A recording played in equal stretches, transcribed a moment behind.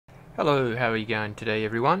Hello, how are you going today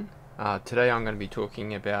everyone? Today I'm going to be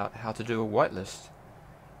talking about how to do a whitelist,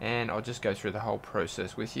 and I'll just go through the whole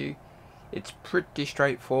process with you. It's pretty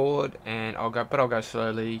straightforward, and I'll go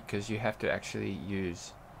slowly because you have to actually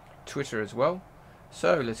use Twitter as well.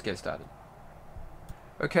 So let's get started.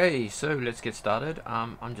 Okay, so let's get started.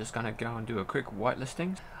 I'm just going to go and do a quick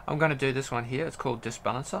whitelisting. I'm going to do this one here. It's called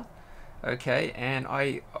Disbalancer. Okay, and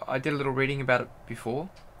I did a little reading about it before.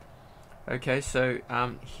 Okay, so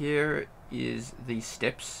here is the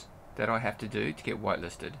steps that I have to do to get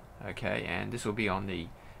whitelisted. Okay, and this will be on the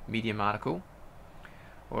Medium article.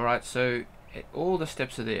 Alright, so all the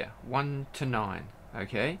steps are there, 1 to 9.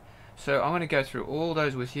 Okay, so I'm going to go through all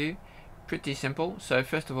those with you. Pretty simple. So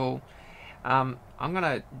first of all, I'm going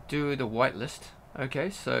to do the whitelist.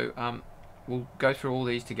 Okay, so we'll go through all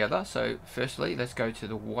these together. So firstly, let's go to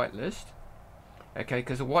the whitelist. Okay,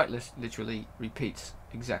 because the whitelist literally repeats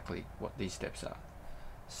exactly what these steps are.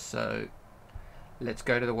 So let's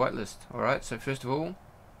go to the whitelist. Alright, so first of all,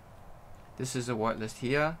 this is a whitelist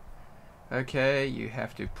here. Okay, you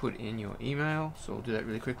have to put in your email, so I'll do that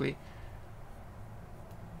really quickly.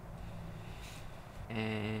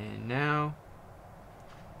 And now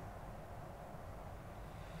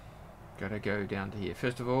gotta go down to here.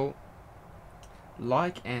 First of all,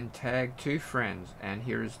 like and tag 2 friends, and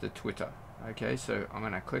here is the Twitter. Okay, so I'm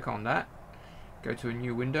going to click on that, go to a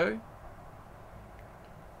new window.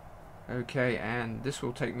 Okay, and this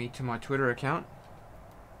will take me to my Twitter account,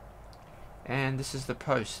 and this is the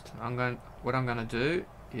post. What I'm going to do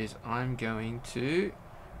is I'm going to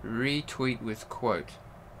retweet with quote.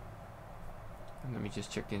 And let me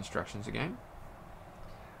just check the instructions again.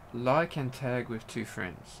 Like and tag with 2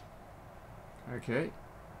 friends. Okay.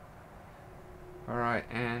 Alright,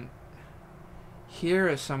 and here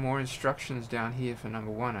are some more instructions down here for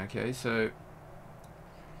number 1. Okay, so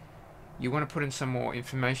you want to put in some more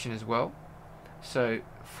information as well. So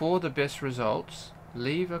for the best results,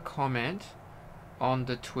 leave a comment on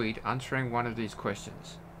the tweet answering one of these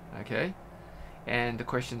questions. Okay, and the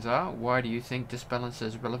questions are: why do you think Disbalancer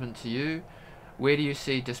is relevant to you? Where do you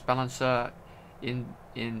see Disbalancer in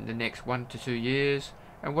the next 1 to 2 years?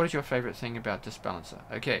 And what is your favorite thing about Disbalancer?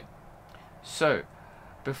 Okay, so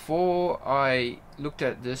before I looked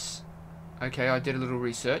at this, okay, I did a little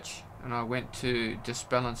research, and I went to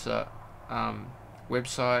Disbalancer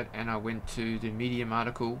website, and I went to the Medium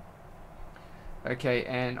article. Okay,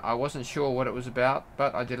 and I wasn't sure what it was about,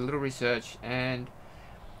 but I did a little research, and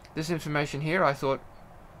this information here, I thought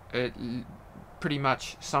it pretty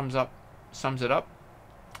much sums it up.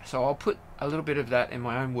 So I'll put a little bit of that in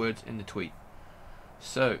my own words in the tweet.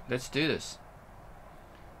 So let's do this.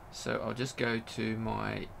 So I'll just go to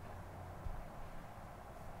my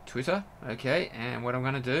Twitter, okay, and what I'm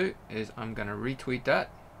going to do is I'm going to retweet that,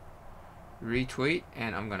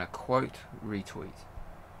 and I'm going to quote retweet.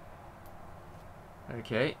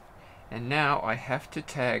 Okay, and now I have to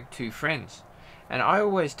tag 2 friends, and I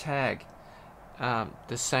always tag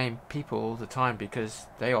the same people all the time because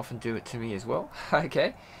they often do it to me as well.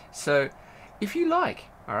 Okay, so if you like,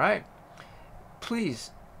 alright,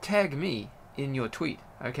 please tag me in your tweet.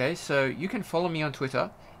 Okay, so you can follow me on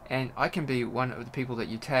Twitter, and I can be one of the people that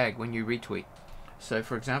you tag when you retweet. So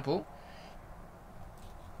for example,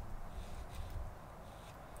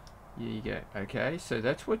 here you go. Okay, so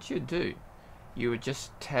that's what you'd do. You would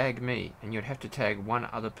just tag me, and you'd have to tag one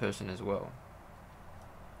other person as well.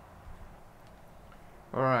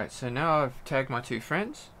 Alright, so now I've tagged my 2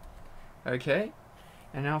 friends. Okay,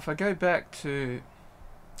 and now if I go back to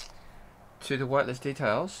the whitelist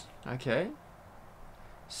details, okay,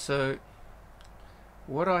 so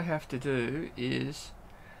what I have to do is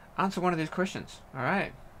answer one of these questions.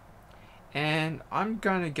 Alright, and I'm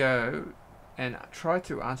going to go and try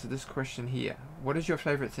to answer this question here. What is your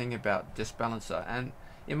favorite thing about Disbalancer? And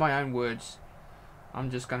in my own words, I'm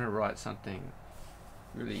just going to write something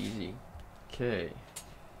really easy. Okay.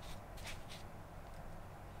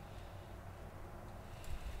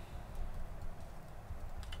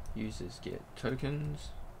 Users get tokens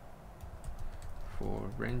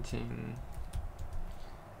for renting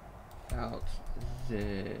out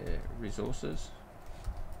their resources,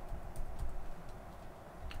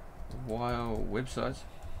 while websites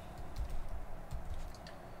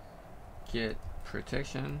get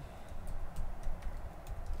protection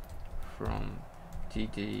from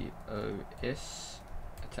DDoS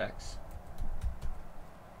attacks.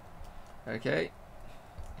 Okay,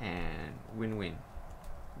 and win-win.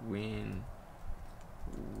 Win-win.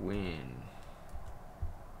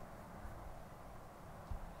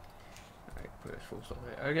 Alright, put a full stop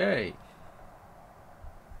there. Okay.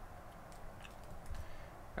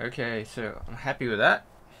 Okay, so I'm happy with that.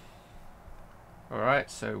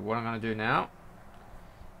 Alright, so what I'm going to do now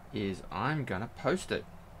is I'm going to post it.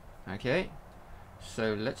 Okay,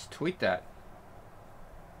 so let's tweet that.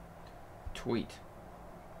 Tweet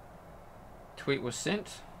was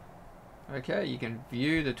sent. Okay, you can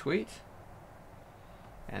view the tweet,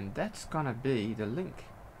 and that's going to be the link.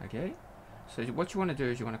 Okay, so what you want to do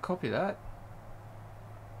is you want to copy that.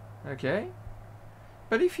 Okay,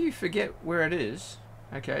 but if you forget where it is,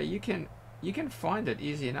 okay, you can find it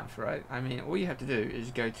easy enough, right? I mean, all you have to do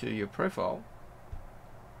is go to your profile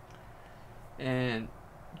and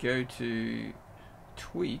go to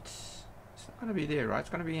tweets. It's not going to be there, right? It's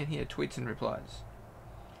going to be in here, tweets and replies.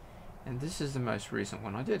 And this is the most recent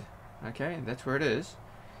one I did. Okay, and that's where it is.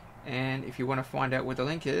 And if you want to find out where the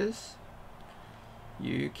link is,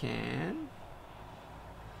 you can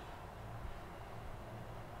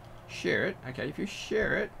share it. Okay, if you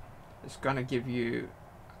share it, it's going to give you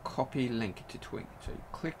a copy link to tweet. So you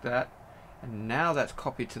click that, and now that's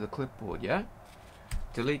copied to the clipboard. Yeah,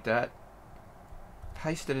 delete that,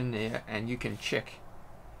 paste it in there, and you can check.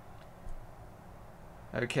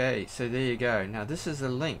 Okay, so there you go. Now this is the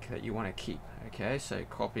link that you want to keep. Okay, so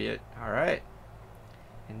copy it. Alright,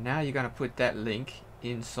 and now you're going to put that link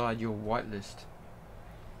inside your whitelist.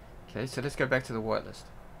 Okay, so let's go back to the whitelist.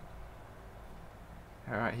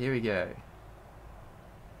 Alright, here we go.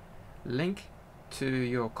 Link to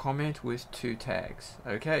your comment with 2 tags.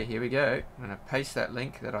 Okay, here we go. I'm going to paste that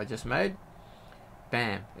link that I just made.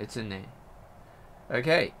 Bam, it's in there.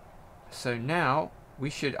 Okay, so now we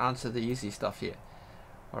should answer the easy stuff here.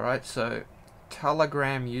 Alright, so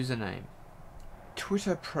Telegram username,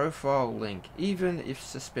 Twitter profile link, even if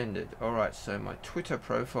suspended. Alright, so my Twitter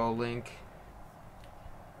profile link.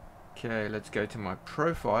 Okay, let's go to my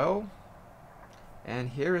profile,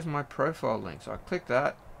 and here is my profile link. So I click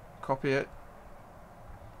that, copy it,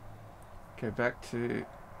 go back to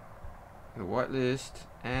the whitelist,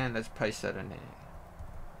 and let's paste that in there.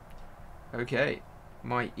 Okay,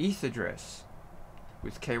 my ETH address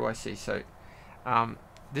with KYC. So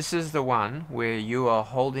this is the one where you are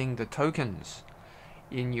holding the tokens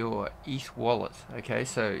in your ETH wallet. Okay,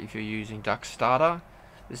 so if you're using Duck Starter,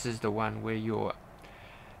 this is the one where you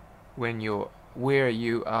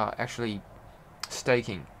are actually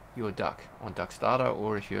staking your Duck on Duck Starter,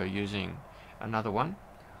 or if you're using another one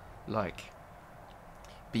like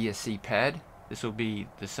BSC Pad, this will be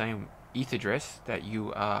the same ETH address that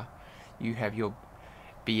you have your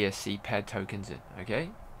BSC Pad tokens in.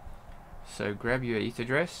 Okay, so grab your ETH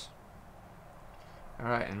address.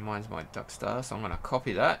 Alright, and mine's my Duck Starter, so I'm going to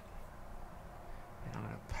copy that and I'm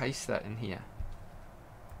going to paste that in here.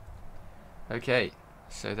 Okay,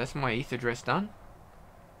 so that's my ETH address done.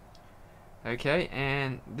 Okay,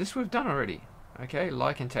 and this we've done already. Okay,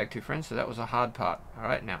 like and tag 2 friends, so that was a hard part.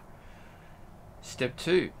 Alright, now step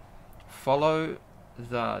 2, follow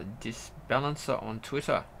the disbalancer on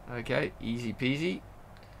Twitter. Okay, easy peasy.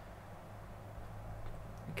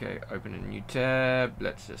 Okay, open a new tab,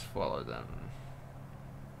 let's just follow them.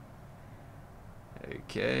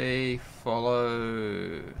 Okay,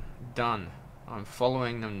 follow, done. I'm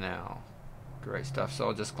following them now. Great stuff. So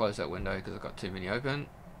I'll just close that window because I've got too many open.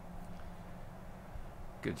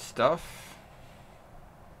 Good stuff.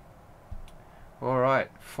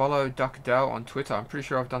 Alright, follow DuckDAO on Twitter. I'm pretty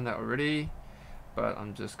sure I've done that already, but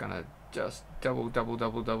I'm just gonna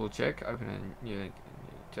double check. Open a new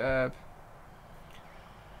tab.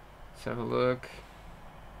 Let's have a look.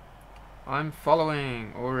 I'm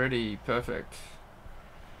following already. Perfect.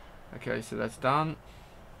 Okay, so that's done.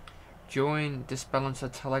 Join Disbalancer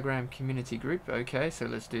Telegram community group. Okay, so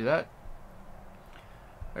let's do that.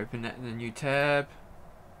 Open that in a new tab.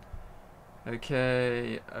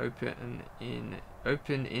 Okay, open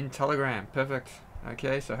in Telegram. Perfect.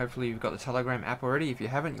 Okay, so hopefully you've got the Telegram app already. If you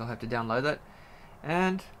haven't, you'll have to download that.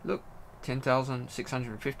 And look,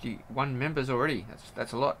 10,651 members already.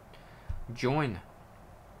 That's a lot. Join.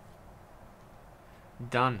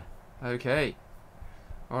 Done. Okay.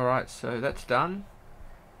 Alright, so that's done.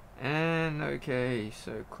 And okay,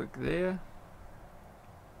 so click there.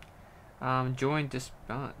 Join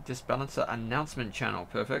Disbalancer announcement channel.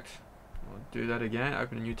 Perfect. I'll do that again.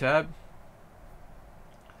 Open a new tab.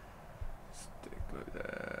 Stick like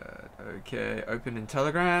that. Okay, open in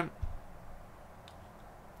Telegram.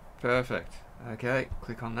 Perfect. Okay,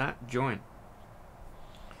 click on that. Join.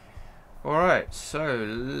 Alright, so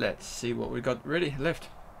let's see what we got ready left.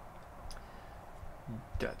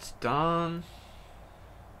 That's done.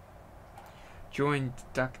 Join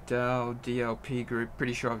DuckDAO DLP group.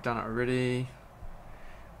 Pretty sure I've done it already.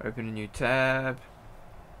 Open a new tab.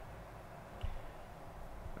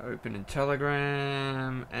 Open in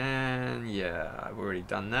Telegram. And yeah, I've already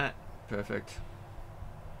done that. Perfect.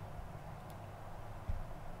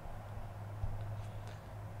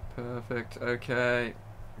 Perfect. Okay.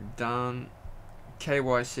 Done.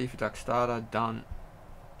 KYC for duck starter. Done.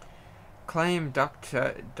 Claim duck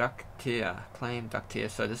tier. Claim duck tier.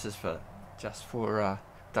 So this is for just for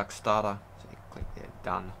duck starter. So you click there.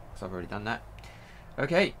 Done. So I've already done that.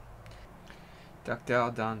 Okay.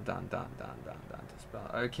 Duckdale. Done.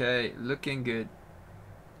 Okay. Looking good.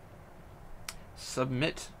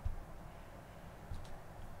 Submit.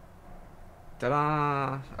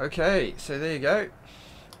 Ta-da! Okay, so there you go.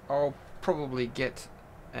 I'll probably get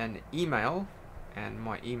an email, and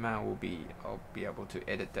my email will be, I'll be able to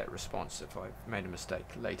edit that response if I've made a mistake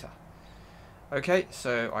later. Okay,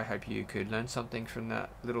 so I hope you could learn something from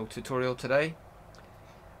that little tutorial today.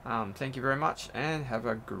 Thank you very much, and have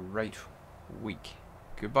a great week.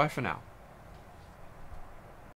 Goodbye for now.